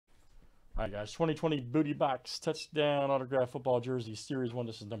All right, guys. 2020 Booty Box Touchdown Autograph Football Jersey Series 1.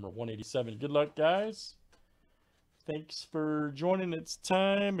 This is number 187. Good luck, guys. Thanks for joining. It's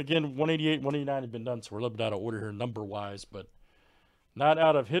time. Again, 188, 189 have been done, so we're a little bit out of order here number-wise, but not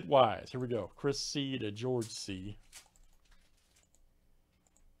out of hit-wise. Here we go. Chris C. to George C.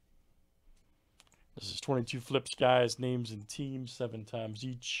 This is 22 flips, guys. Names and teams, 7 times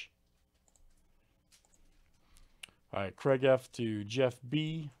each. All right, Craig F. to Jeff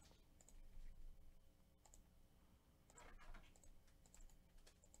B.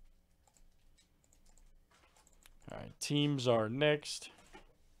 All right, teams are next.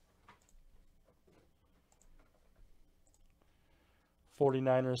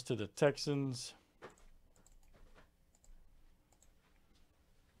 '49ers to the Texans.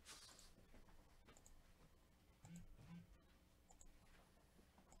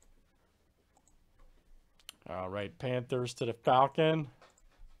 All right, Panthers to the Falcon.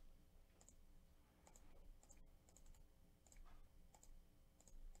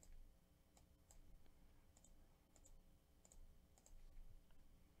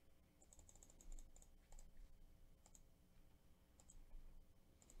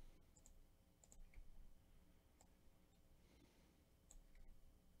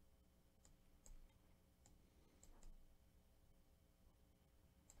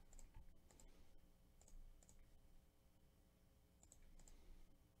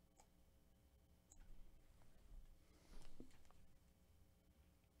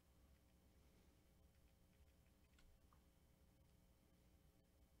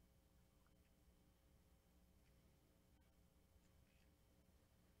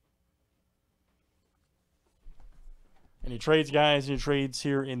 Any trades, guys? Any trades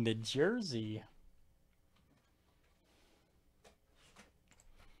here in the jersey?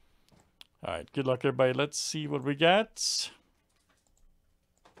 All right, good luck, everybody. Let's see what we got.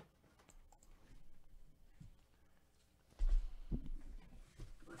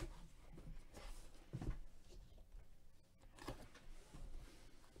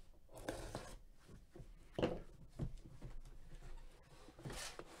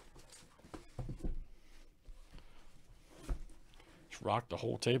 Rock the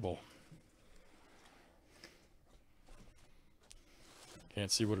whole table.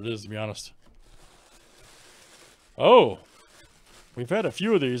 Can't see what it is, to be honest. Oh, we've had a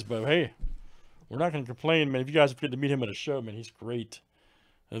few of these, but hey, we're not going to complain, man. If you guys get to meet him at a show, man, he's great.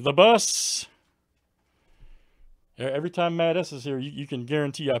 The Bus. Every time Matt S is here, you can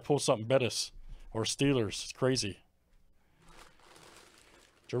guarantee I pull something Bettis or Steelers. It's crazy.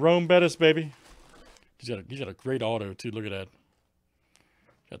 Jerome Bettis, baby. He's got a great auto too. Look at that.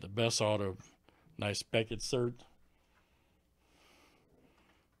 Got the best auto. Nice Beckett cert.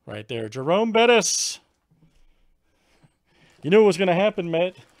 Right there. Jerome Bettis. You knew what was going to happen,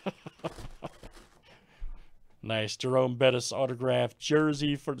 Matt. Nice Jerome Bettis autographed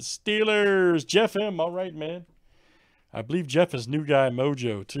jersey for the Steelers. Jeff M. All right, man. I believe Jeff is new guy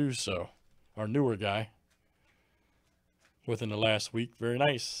Mojo too, so. Our newer guy. Within the last week. Very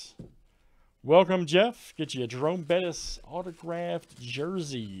nice. Welcome, Jeff. Get you a Jerome Bettis autographed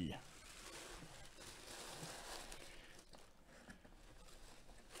jersey.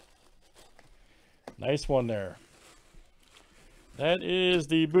 Nice one there. That is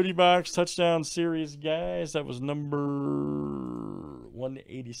the Booty Box Touchdown Series, guys. That was number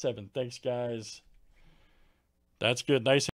 187. Thanks, guys. That's good. Nice.